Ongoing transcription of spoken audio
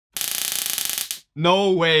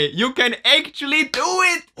No way, you can actually do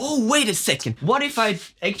it! Oh, wait a second. What if I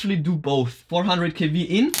actually do both? 400 kV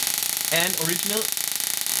in and original.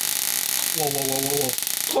 Whoa, whoa, whoa, whoa, whoa.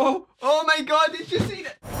 Whoa, oh my god, did you see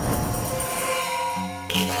that?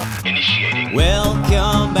 Initiating.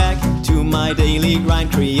 Welcome back to my daily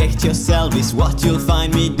grind. Create yourself is what you'll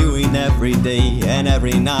find me doing every day and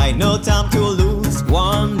every night. No time to lose.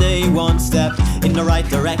 One day, one step in the right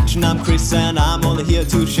direction. I'm Chris and I'm only here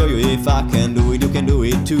to show you if I can do it, you can do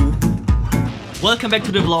it too. Welcome back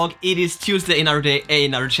to the vlog. It is Tuesday, another day,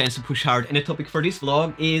 another chance to push hard. And the topic for this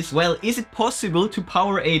vlog is, well, is it possible to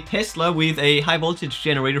power a Tesla with a high voltage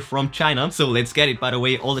generator from China? So let's get it. By the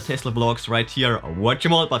way, all the Tesla vlogs right here, watch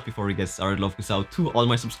them all. But before we get started, love goes out to all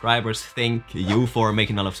my subscribers. Thank you for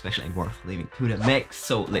making my life special and worth living to the max.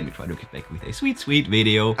 So let me try to get back with a sweet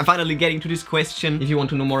video. I'm finally getting to this question. If you want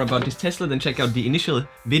to know more about this Tesla, then check out the initial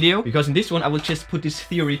video, because in this one I will just put this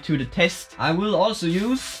theory to the test. I will also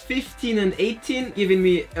use 15 and 18, giving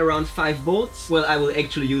me around 5 volts. Well, I will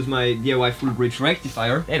actually use my DIY full bridge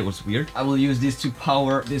rectifier. That was weird. I will use this to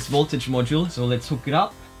power this voltage module. So let's hook it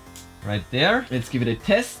up right there. Let's give it a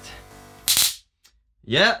test.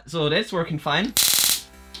 Yeah, so that's working fine.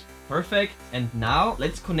 Perfect. And now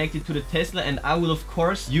let's connect it to the Tesla, and I will of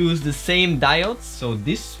course use the same diodes. So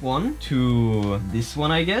this one to this one,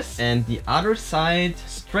 I guess, and the other side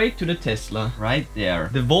straight to the Tesla right there.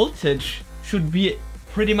 The voltage should be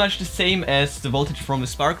pretty much the same as the voltage from the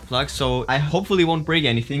spark plug, so I hopefully won't break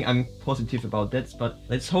anything. I'm positive about that, but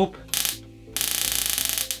let's hope.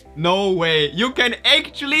 No way, you can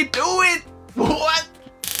actually do it! What?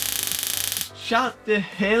 Shut the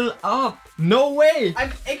hell up! No way!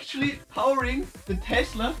 I'm actually powering the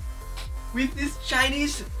Tesla with this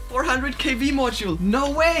Chinese 400 kV module.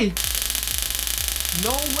 No way!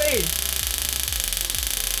 No way!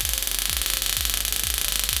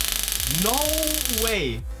 No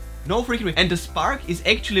way! No freaking way! And the spark is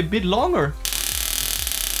actually a bit longer.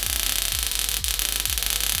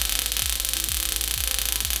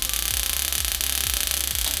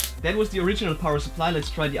 That was the original power supply. Let's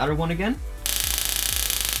try the other one again.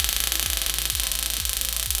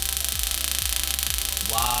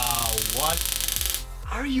 Wow, what?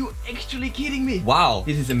 Are you actually kidding me? Wow,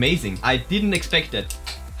 this is amazing. I didn't expect that.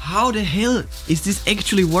 How the hell is this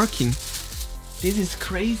actually working? This is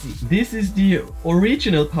crazy. This is the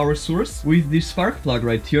original power source with the spark plug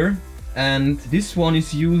right here. And this one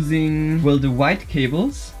is using, well, the white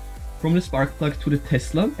cables from the spark plug to the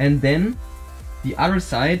Tesla. And then the other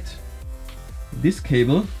side, this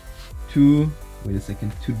cable to, wait a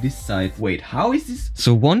second, to this side. Wait, how is this?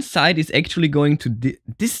 So one side is actually going to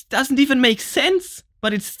this doesn't even make sense.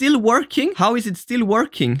 But it's still working. How is it still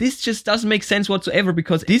working? This just doesn't make sense whatsoever,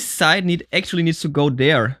 because this side actually needs to go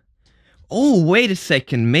there. Oh, wait a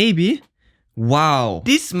second, maybe. Wow.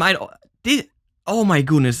 This might... oh my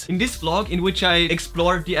goodness. In this vlog, in which I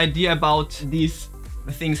explored the idea about these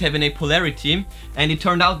things having a polarity, and it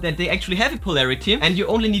turned out that they actually have a polarity, and you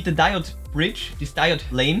only need the diode bridge, this diode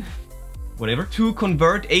lane, whatever, to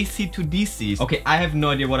convert AC to DC. Okay, I have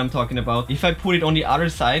no idea what I'm talking about. If I put it on the other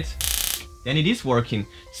side, then it is working.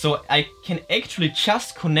 So I can actually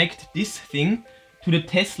just connect this thing to the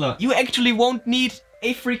Tesla. You actually won't need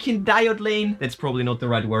a freaking diode lane. That's probably not the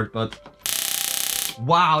right word, but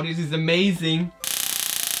wow, this is amazing.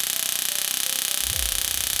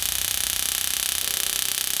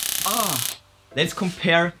 Let's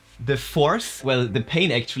compare the force, well, the pain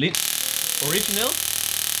actually. Original.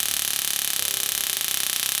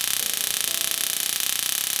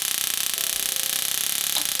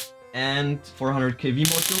 And 400 kV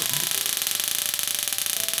module.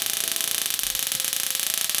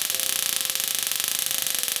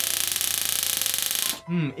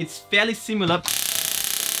 It's fairly similar.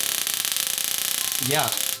 Yeah,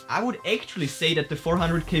 I would actually say that the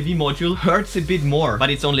 400 kV module hurts a bit more, but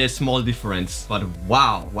it's only a small difference. But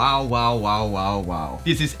wow, wow, wow, wow, wow, wow.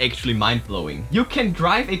 This is actually mind-blowing. You can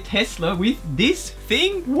drive a Tesla with this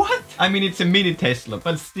thing? What? I mean, it's a mini Tesla,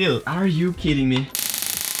 but still. Are you kidding me?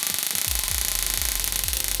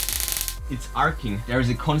 It's arcing. There is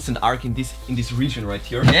a constant arc in this region right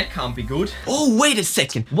here. That can't be good. Oh, wait a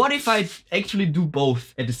second. What if I actually do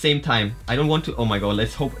both at the same time? I don't want to... Oh my god,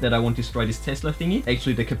 let's hope that I won't destroy this Tesla thingy.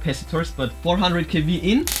 Actually, the capacitors, but 400 kV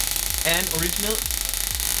in and original.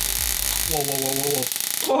 Whoa, whoa, whoa, whoa, whoa.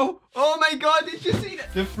 Whoa. Oh my god, did you see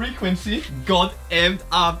that? The frequency got amped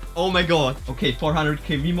up. Oh my god. Okay, 400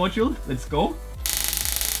 kV module. Let's go.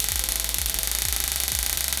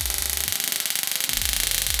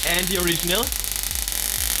 And the original.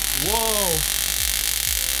 Whoa.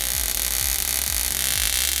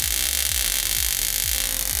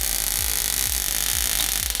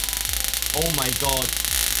 Oh my god.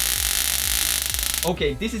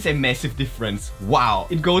 Okay, this is a massive difference. Wow.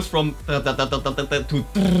 It goes from to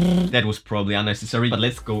that was probably unnecessary, but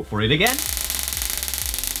let's go for it again.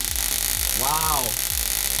 Wow.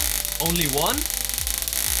 Only 1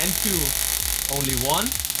 and 2. Only 1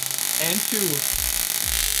 and 2.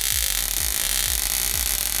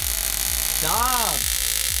 Stop.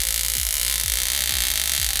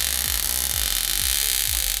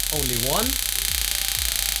 Only 1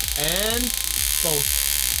 and both.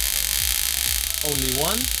 Only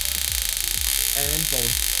 1 and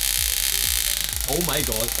both. Oh my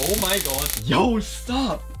god, oh my god. Yo,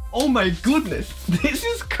 stop. Oh my goodness, this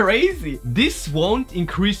is crazy. This won't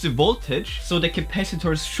increase the voltage, so the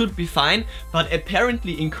capacitors should be fine, but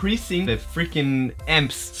apparently increasing the freaking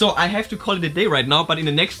amps. So I have to call it a day right now, but in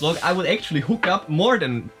the next vlog I will actually hook up more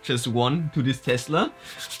than just one to this Tesla.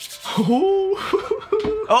 Oh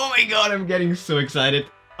my god, I'm getting so excited.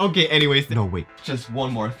 Okay, anyways, no wait, just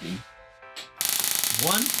one more thing.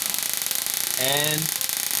 1 and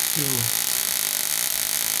 2.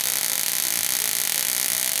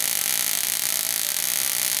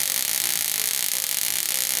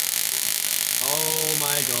 Oh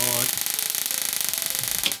my god.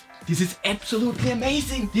 This is absolutely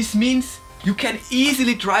amazing. This means you can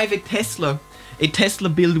easily drive a Tesla. A Tesla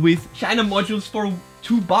built with China modules for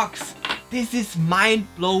 $2. This is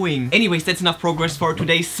mind-blowing. Anyways, that's enough progress for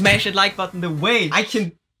today. Smash that like button the way I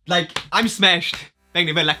can, I'm smashed. Bang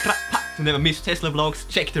the bell like to never miss Tesla vlogs.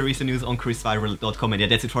 Check the recent news on ChrisViral.com. And yeah,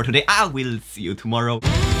 that's it for today. I will see you tomorrow.